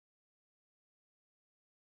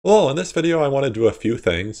Well, in this video, I want to do a few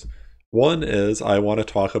things. One is I want to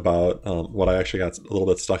talk about what I actually got a little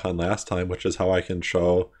bit stuck on last time, which is how I can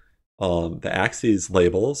show the axes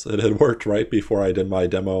labels. It had worked right before I did my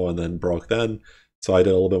demo and then broke then, so I did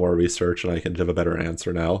a little bit more research and I can give a better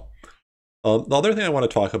answer now. The other thing I want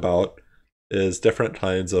to talk about is different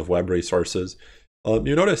kinds of web resources.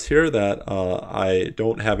 You notice here that I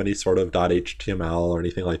don't have any sort of .html or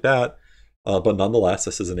anything like that. But nonetheless,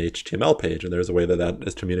 this is an HTML page, and there's a way that that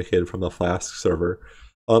is communicated from the Flask server.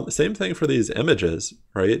 Same thing for these images,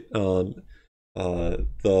 right?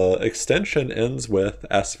 The extension ends with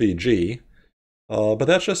SVG, but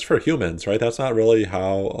that's just for humans, right? That's not really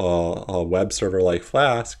how a web server like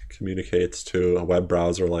Flask communicates to a web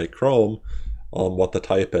browser like Chrome what the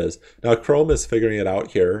type is. Now, Chrome is figuring it out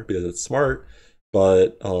here because it's smart,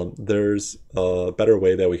 but there's a better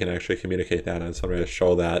way that we can actually communicate that, and so I'm going to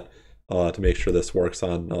show that to make sure this works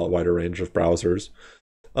on a wider range of browsers.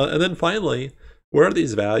 And then finally, where are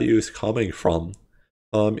these values coming from?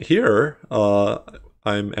 Here,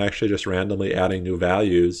 I'm actually just randomly adding new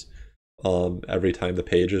values every time the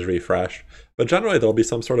page is refreshed. But generally, there'll be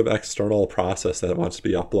some sort of external process that wants to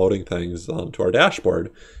be uploading things to our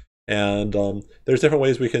dashboard. And there's different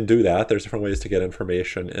ways we can do that. There's different ways to get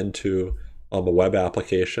information into a web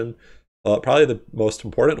application. Probably the most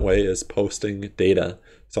important way is posting data.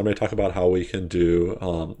 So I'm going to talk about how we can do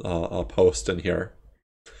a post in here.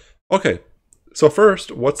 Okay, so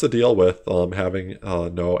first, what's the deal with having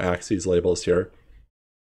no axes labels here?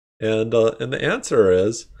 And the answer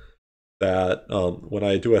is that when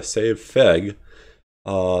I do a save fig,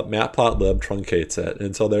 matplotlib truncates it.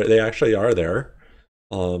 And so they actually are there.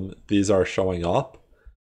 These are showing up.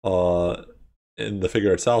 In the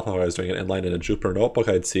figure itself, if I was doing an inline in a Jupyter notebook,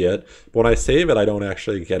 I'd see it. But when I save it, I don't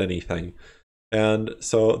actually get anything. And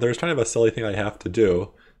so there's kind of a silly thing I have to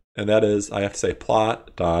do, and that is I have to say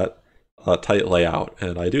plot dot tight layout,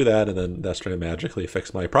 and I do that, and then that's going to magically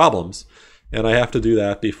fix my problems. And I have to do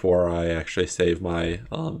that before I actually save my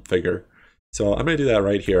figure. So I'm going to do that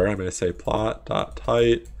right here. I'm going to say plot dot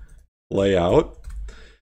tight layout,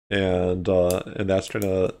 and that's going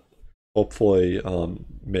to hopefully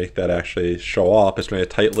make that actually show up. It's going to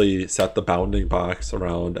tightly set the bounding box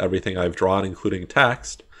around everything I've drawn, including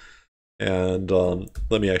text. And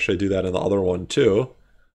let me actually do that in the other one too.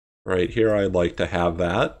 Right here, I'd like to have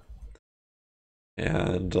that.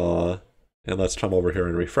 And let's come over here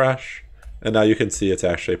and refresh. And now you can see it's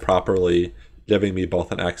actually properly giving me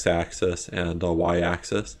both an x-axis and a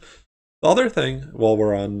y-axis. The other thing, while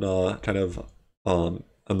we're on kind of on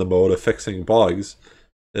the mode of fixing bugs,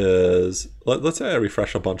 is let's say I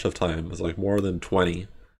refresh a bunch of times, like more than 20.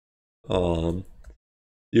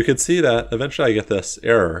 You can see that eventually I get this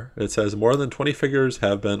error. It says more than 20 figures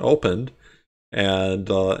have been opened, and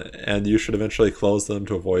you should eventually close them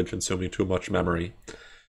to avoid consuming too much memory.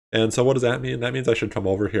 And so what does that mean? That means I should come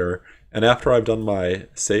over here, and after I've done my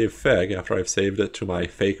save fig, after I've saved it to my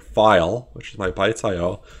fake file, which is my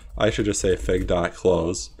bytes.io, I should just say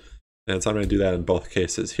fig.close. And so I'm going to do that in both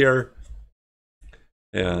cases here.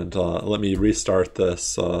 And let me restart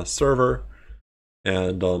this server,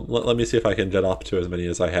 and let me see if I can get up to as many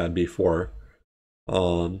as I had before.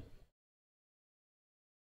 Oh,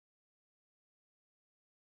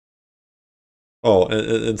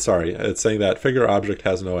 and sorry, it's saying that figure object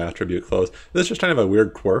has no attribute close. This is just kind of a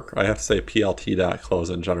weird quirk. I have to say plt.close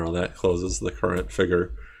in general, and that closes the current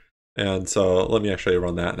figure. And so let me actually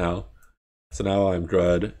run that now. So now I'm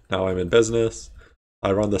good. Now I'm in business.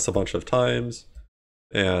 I run this a bunch of times,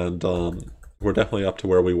 and we're definitely up to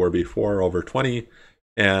where we were before, over 20,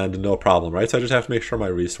 and no problem, right? So I just have to make sure my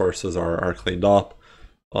resources are cleaned up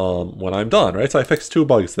when I'm done, right? So I fixed two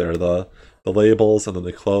bugs there, the labels and then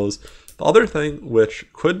the close. The other thing, which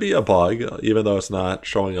could be a bug, even though it's not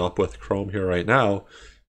showing up with Chrome here right now,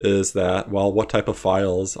 is that, well, what type of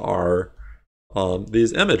files are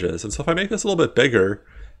these images? And so if I make this a little bit bigger,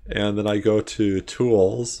 and then I go to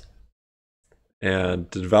Tools and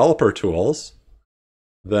Developer Tools,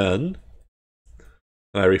 then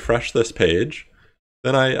I refresh this page,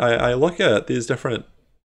 then I look at these different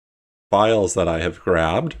files that I have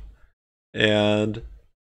grabbed, and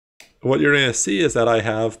what you're going to see is that I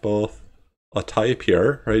have both a type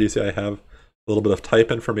here, right? You see I have a little bit of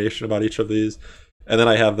type information about each of these, and then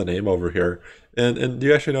I have the name over here. And do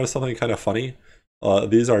you actually notice something kind of funny?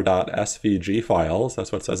 These are .svg files,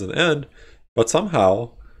 that's what it says in the end, but somehow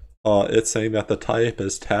it's saying that the type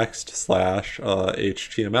is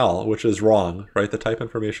text/HTML, which is wrong, right? The type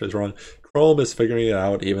information is wrong. Chrome is figuring it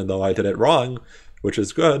out even though I did it wrong, which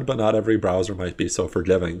is good, but not every browser might be so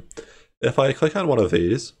forgiving. If I click on one of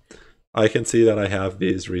these, I can see that I have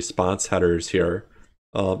these response headers here.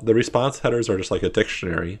 The response headers are just like a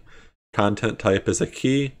dictionary. Content type is a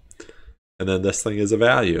key, and then this thing is a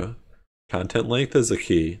value. Content length is a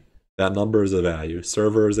key. That number is a value.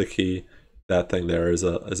 Server is a key. That thing there is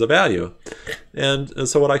a value. And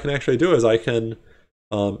so what I can actually do is I can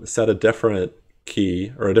set a different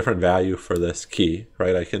key or a different value for this key,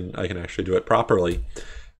 right? I can actually do it properly.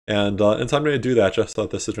 And so I'm going to do that just so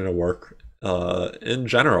that this is going to work in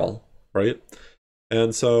general, right?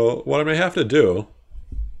 And so what I'm going to have to do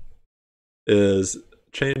is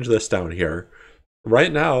change this down here.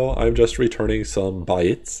 Right now, I'm just returning some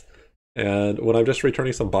bytes. And when I'm just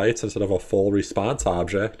returning some bytes instead of a full response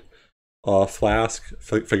object, Flask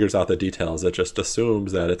figures out the details. It just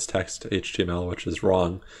assumes that it's text HTML, which is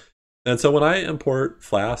wrong. And so when I import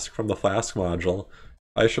Flask from the Flask module,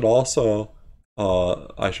 I should also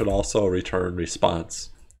return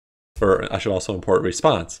response, or I should also import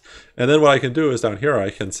response. And then what I can do is down here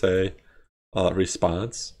I can say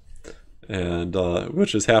response, and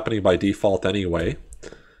which is happening by default anyway.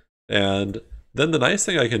 And then the nice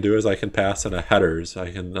thing I can do is I can pass in a headers. I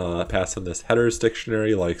can pass in this headers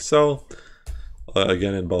dictionary like so,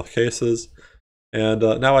 again in both cases. And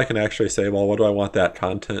now I can actually say, well, what do I want that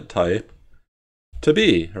content type to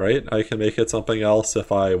be, right? I can make it something else if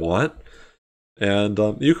I want. And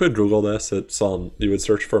you could Google this. It's you would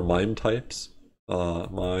search for MIME types,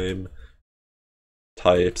 MIME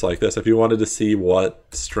types like this. If you wanted to see what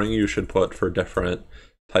string you should put for different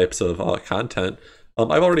types of content,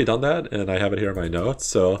 I've already done that, and I have it here in my notes.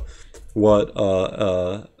 So what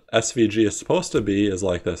SVG is supposed to be is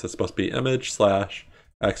like this. It's supposed to be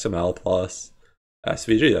image/XML plus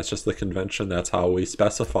SVG. That's just the convention. That's how we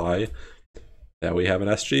specify that we have an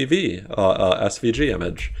SVG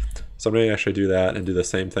image. So I'm going to actually do that and do the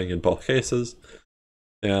same thing in both cases.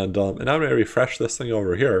 And now I'm going to refresh this thing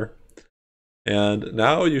over here. And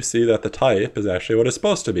now you see that the type is actually what it's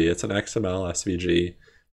supposed to be. It's an XML SVG.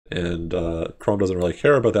 And Chrome doesn't really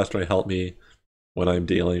care, but that's going to help me when I'm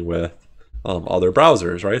dealing with other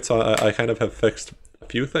browsers, right? So I kind of have fixed a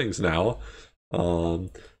few things now.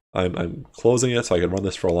 I'm closing it so I can run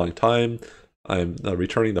this for a long time. I'm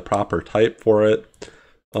returning the proper type for it.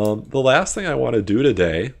 The last thing I want to do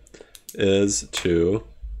today is to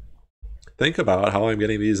think about how I'm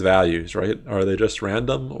getting these values, right? Are they just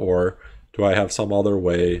random, or do I have some other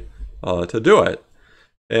way to do it?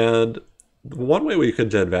 And one way we could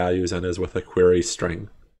get values in is with a query string,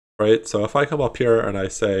 right? So if I come up here and I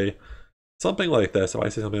say something like this, if I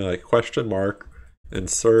say something like question mark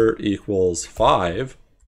insert equals 5,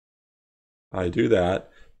 I do that,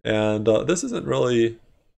 and this isn't really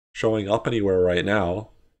showing up anywhere right now,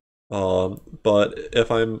 but if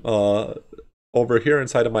I'm over here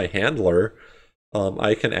inside of my handler,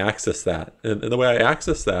 I can access that. And the way I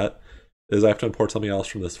access that is I have to import something else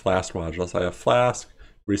from this Flask module. So I have Flask,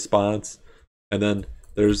 response, and then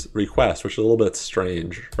there's request, which is a little bit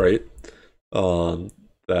strange, right?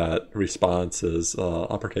 That response is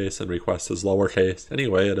uppercase and request is lowercase.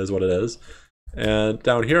 Anyway, it is what it is. And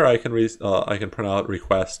down here, I can print out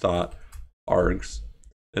request.args.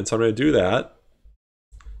 And so I'm going to do that.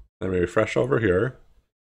 Let me refresh over here.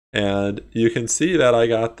 And you can see that I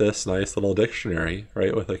got this nice little dictionary,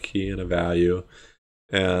 right, with a key and a value.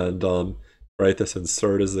 And right, this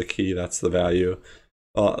insert is the key, that's the value.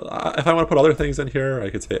 If I want to put other things in here, I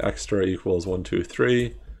could say extra equals 1, 2,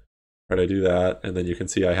 3. Right, I do that, and then you can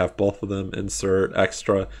see I have both of them, insert,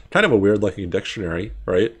 extra. Kind of a weird looking dictionary,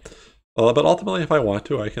 right? But ultimately, if I want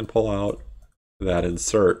to, I can pull out that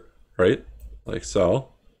insert, right? Like so.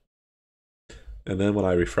 And then when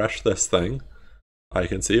I refresh this thing, I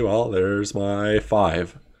can see, well, there's my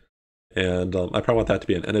 5. And I probably want that to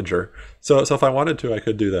be an integer. So if I wanted to, I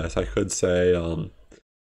could do this. I could say,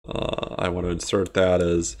 I want to insert that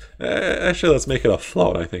as, actually, let's make it a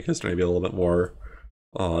float, I think is maybe a little bit more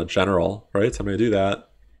general, right? So I'm going to do that.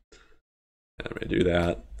 And I'm going to do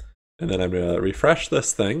that. And then I'm going to refresh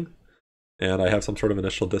this thing. And I have some sort of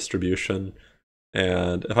initial distribution.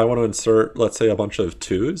 And if I want to insert, let's say, a bunch of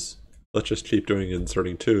 2s, let's just keep doing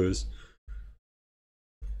inserting 2s.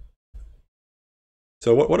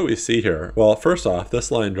 So what do we see here? Well, first off, this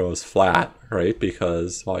line goes flat, right?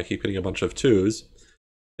 Because, well, I keep getting a bunch of 2s.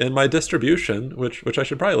 In my distribution, which I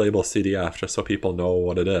should probably label CDF just so people know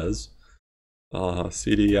what it is.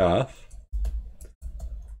 CDF.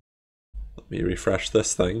 Let me refresh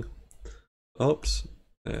this thing. Oops.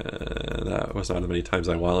 And that was not as many times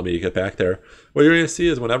I want. Let me get back there. What you're going to see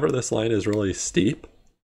is whenever this line is really steep,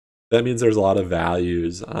 that means there's a lot of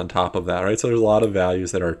values on top of that, right? So there's a lot of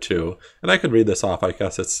values that are 2. And I could read this off. I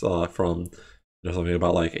guess it's from something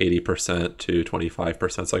about like 80% to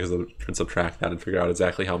 25%. So I can subtract that and figure out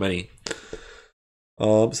exactly how many.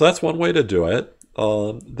 So that's one way to do it.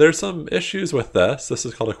 There's some issues with this. This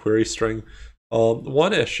is called a query string.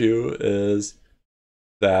 One issue is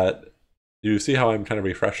that you see how I'm kind of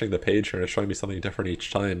refreshing the page here and it's showing me something different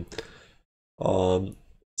each time.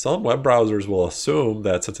 Some web browsers will assume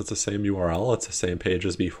that since it's the same URL, it's the same page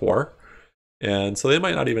as before. And so they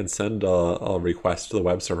might not even send a request to the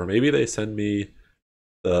web server. Maybe they send me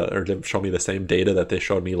or show me the same data that they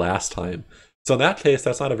showed me last time. So in that case,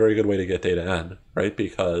 that's not a very good way to get data in, right?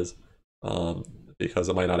 Because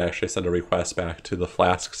it might not actually send a request back to the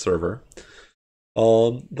Flask server.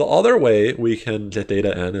 The other way we can get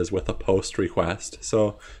data in is with a post request.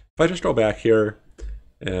 So if I just go back here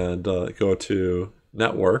and go to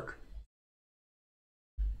network,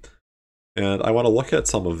 and I want to look at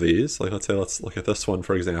some of these, like let's look at this one,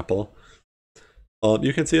 for example.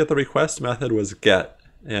 You can see that the request method was get,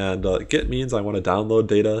 and get means I want to download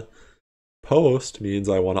data. Post means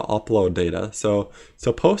I want to upload data. So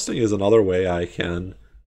posting is another way I can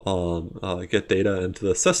get data into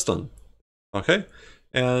the system. Okay,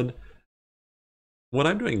 and when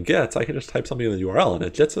I'm doing gets, I can just type something in the URL and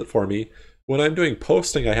it gets it for me. When I'm doing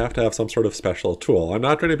posting, I have to have some sort of special tool. I'm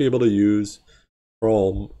not going to be able to use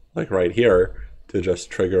Chrome, like right here, to just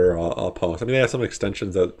trigger a post. I mean, they have some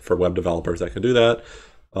extensions for web developers that can do that,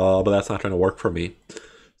 but that's not going to work for me.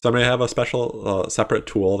 So I'm going to have a special separate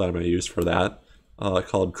tool that I'm going to use for that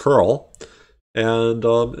called curl. And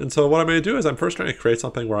so what I'm going to do is I'm first going to create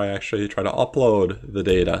something where I actually try to upload the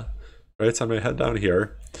data. Right, so I'm going to head down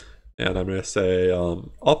here and I'm going to say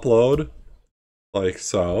upload, like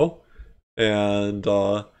so, and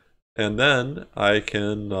then I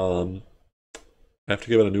can I have to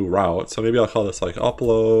give it a new route. So maybe I'll call this like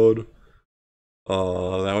upload.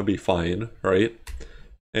 That would be fine, right?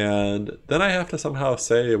 And then I have to somehow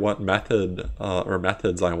say what method or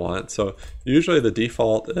methods I want. So usually the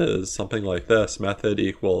default is something like this: method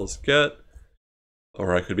equals get,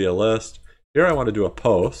 or it could be a list. Here I want to do a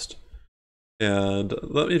post. And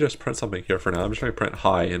let me just print something here for now. I'm just going to print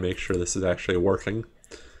hi and make sure this is actually working.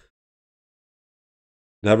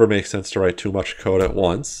 Never makes sense to write too much code at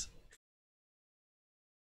once.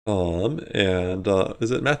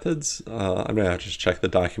 Is it methods? I'm going to just check the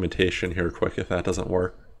documentation here quick if that doesn't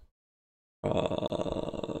work.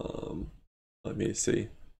 Let me see.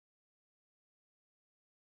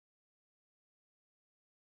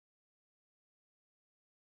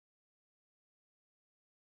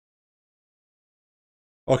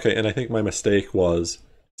 Okay, and I think my mistake was,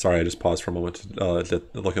 sorry, I just paused for a moment to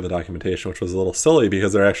look at the documentation, which was a little silly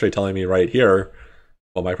because they're actually telling me right here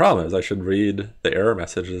what my problem is. I should read the error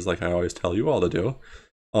messages like I always tell you all to do.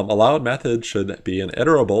 Allowed method should be an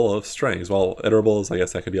iterable of strings. Well, iterables, I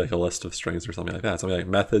guess that could be like a list of strings or something like that. Something like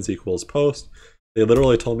methods equals post. They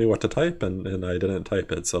literally told me what to type and I didn't type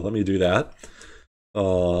it. So let me do that.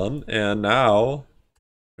 And now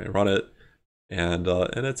I run it and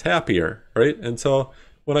it's happier, right? And so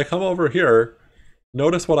when I come over here,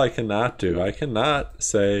 notice what I cannot do. I cannot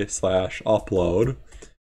say /upload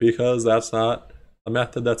because that's not a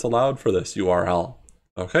method that's allowed for this URL,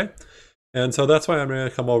 okay? And so that's why I'm going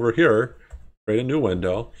to come over here, create a new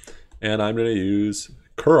window, and I'm going to use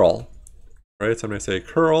curl, right? So I'm going to say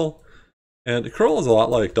curl, and curl is a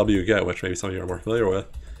lot like wget, which maybe some of you are more familiar with.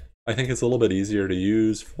 I think it's a little bit easier to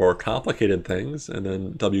use for complicated things, and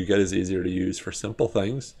then wget is easier to use for simple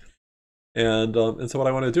things. And so what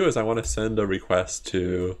I want to do is I want to send a request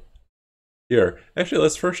to here. Actually,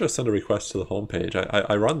 let's first just send a request to the home page.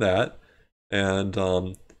 I run that, and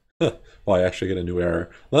well, I actually get a new error.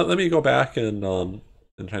 Let me go back and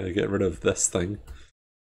try to get rid of this thing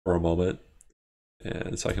for a moment,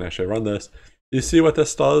 and so I can actually run this. You see what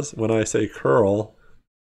this does when I say curl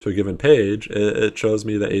to a given page? It shows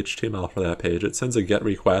me the HTML for that page. It sends a GET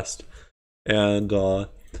request, and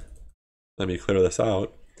let me clear this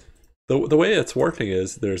out. The way it's working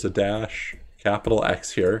is there's a dash capital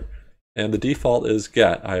X here, and the default is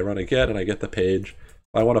get. I run a get and I get the page.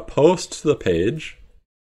 If I want to post to the page,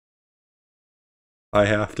 I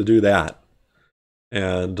have to do that.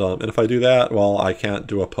 And if I do that, well, I can't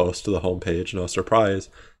do a post to the home page, no surprise.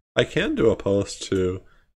 I can do a post to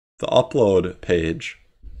the upload page,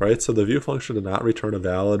 right? So the view function did not return a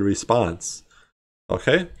valid response,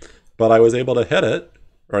 okay? But I was able to hit it,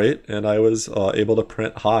 right? And I was able to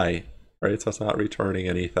print hi, right? So it's not returning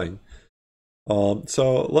anything.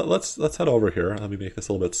 So let's head over here. Let me make this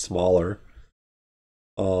a little bit smaller.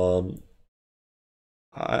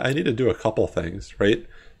 I need to do a couple things, right?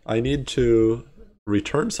 I need to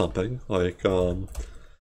return something like I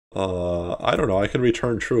don't know, I can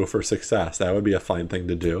return true for success. That would be a fine thing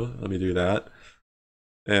to do. Let me do that.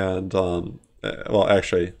 And well,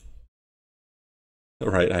 actually,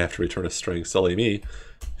 right? I have to return a string, silly me.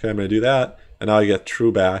 Okay, I'm going to do that, and now I get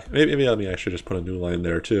true back. Maybe let me actually just put a new line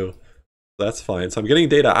there too. That's fine. So I'm getting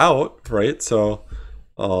data out, right? So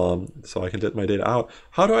I can get my data out.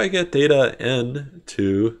 How do I get data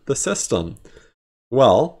into the system?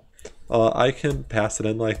 Well, I can pass it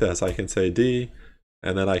in like this. I can say D,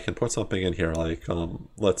 and then I can put something in here, like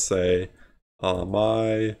let's say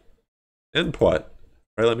my input.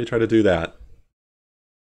 Right? Let me try to do that.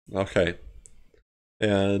 Okay.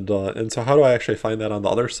 And so how do I actually find that on the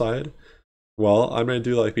other side? Well, I'm going to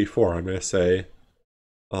do like before. I'm going to say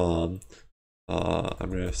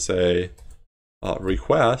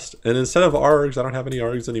request, and instead of args, I don't have any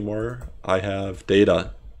args anymore. I have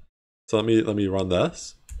data. So let me run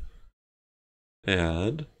this,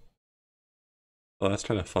 and that's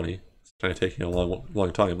kind of funny. It's kind of taking a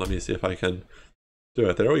long time. Let me see if I can do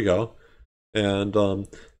it. There we go. And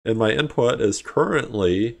my input is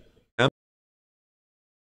currently empty.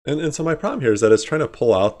 And so my problem here is that it's trying to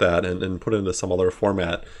pull out that and put it into some other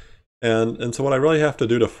format. And so what I really have to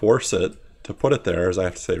do to force it to put it there is I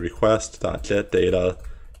have to say request.get data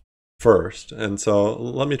first. And so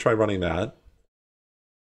let me try running that.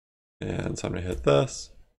 And so I'm going to hit this.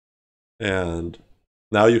 And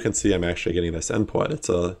now you can see I'm actually getting this input. It's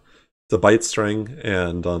a byte string,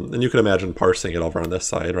 and you can imagine parsing it over on this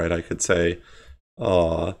side, right? I could say,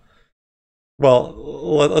 well,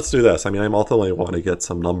 let's do this. I mean, I ultimately want to get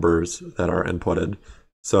some numbers that are inputted.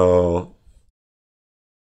 So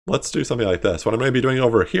let's do something like this. What I'm going to be doing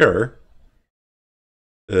over here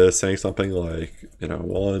is saying something like,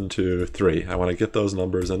 1, 2, 3. I want to get those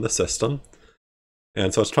numbers in the system.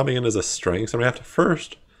 And so it's coming in as a string. So I'm going to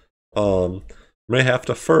have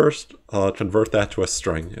to first convert that to a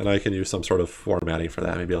string. And I can use some sort of formatting for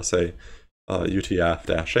that. Maybe I'll say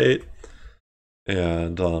UTF-8.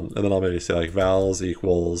 And then I'll maybe say like vals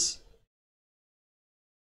equals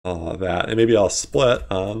that. And maybe I'll split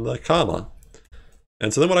on the comma.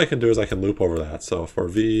 And so then what I can do is I can loop over that. So for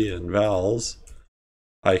v and vals,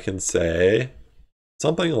 I can say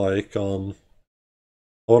something like, what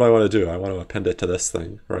do I want to do? I want to append it to this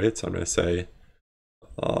thing, right? So I'm going to say,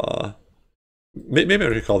 maybe I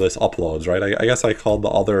could call this uploads, right? I guess I called the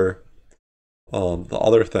other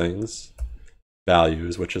things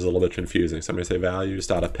values, which is a little bit confusing. So I'm going to say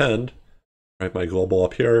values.append, right? My global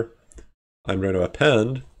up here. I'm going to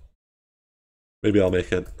append. Maybe I'll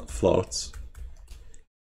make it floats.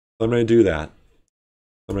 I'm going to do that.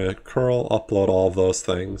 I'm going to curl upload all of those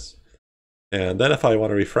things. And then if I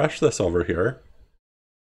want to refresh this over here,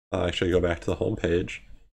 I'll actually go back to the home page.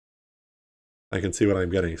 I can see what I'm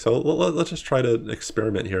getting. So let's just try to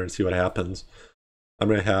experiment here and see what happens. I'm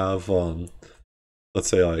going to have, let's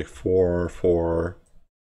say like 4, 4,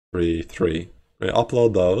 3, 3. I'm going to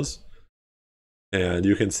upload those. And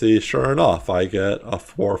you can see, sure enough, I get a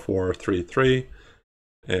 4, 4, 3, 3.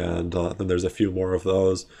 And then there's a few more of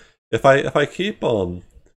those. If I keep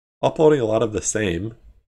uploading a lot of the same,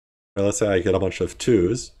 or let's say I get a bunch of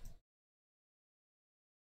 2s.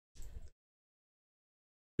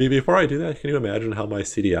 Before I do that, can you imagine how my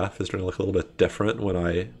CDF is going to look a little bit different when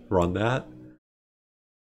I run that?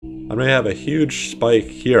 I'm going to have a huge spike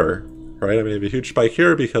here, right? I'm going to have a huge spike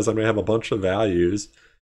here because I'm going to have a bunch of values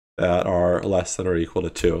that are less than or equal to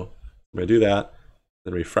 2. I'm going to do that,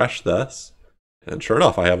 then refresh this, and sure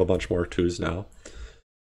enough, I have a bunch more 2s now.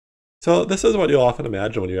 So this is what you'll often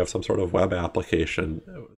imagine when you have some sort of web application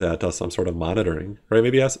that does some sort of monitoring, right?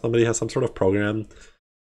 Maybe somebody has some sort of program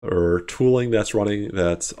or tooling that's running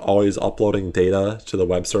that's always uploading data to the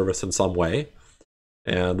web service in some way,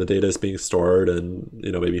 and the data is being stored in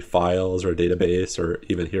maybe files or a database, or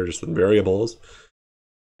even here just in variables.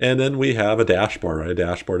 And then we have a dashboard, right? A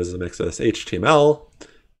dashboard is a mix of this HTML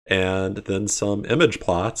and then some image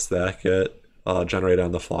plots that get generated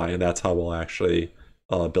on the fly, and that's how we'll actually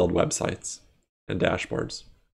build websites and dashboards.